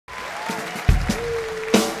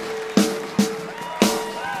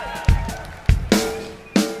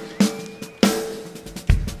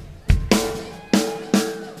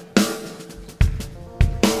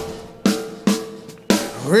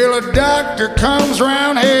trucker comes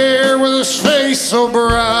round here with his face so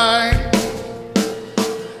bright,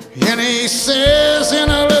 and he says in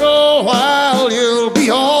a little while you'll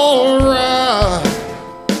be alright.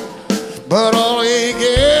 But all he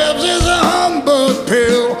gives is a humbug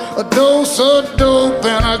pill, a dose of dope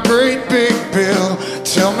and a great big bill.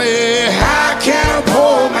 Tell me, how can a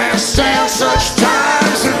poor man stand such times?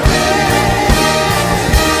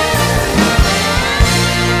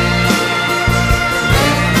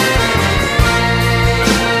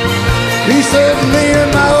 He said me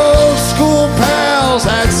and my old school pals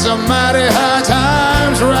had some mighty high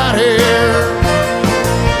times right here.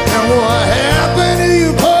 And what happened to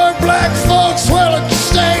you poor black folks? Well, at the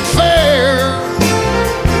state fair,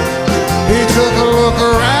 he took a look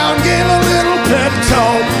around, gave a little pep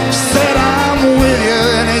talk, said I'm with you,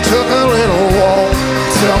 and he took a little walk.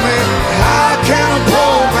 Tell me, how can a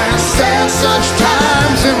poor man stand such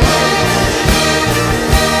times? And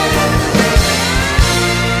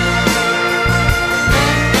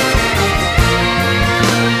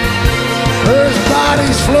there's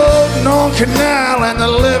bodies floating on canal and the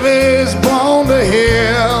levee's blown to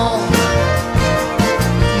hell.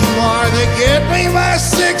 Why they get me my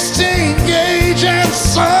 16 gauge and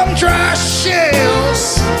some dry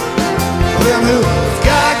shells. Them who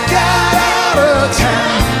got out of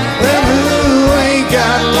town, them who ain't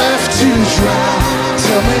got left to dry.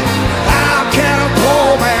 Tell me, how can a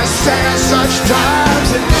poor man stand such times?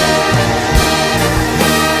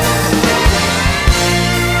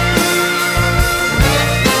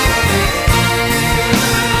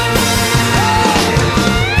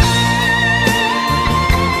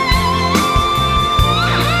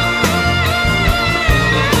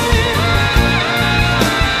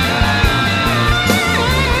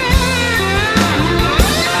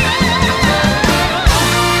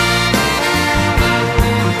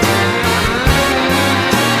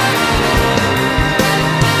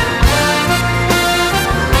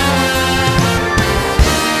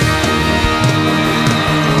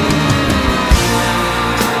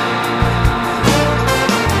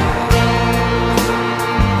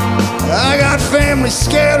 Family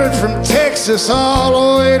scattered from Texas all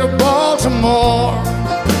the way to Baltimore.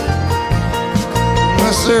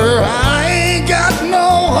 Sir, I ain't got no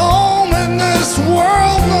home in this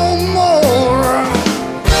world no more.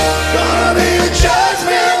 Gonna be a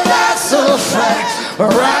judgment, that's a fact. A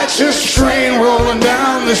righteous train rolling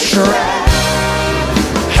down the track.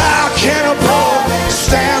 How can a poor man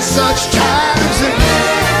stand such time?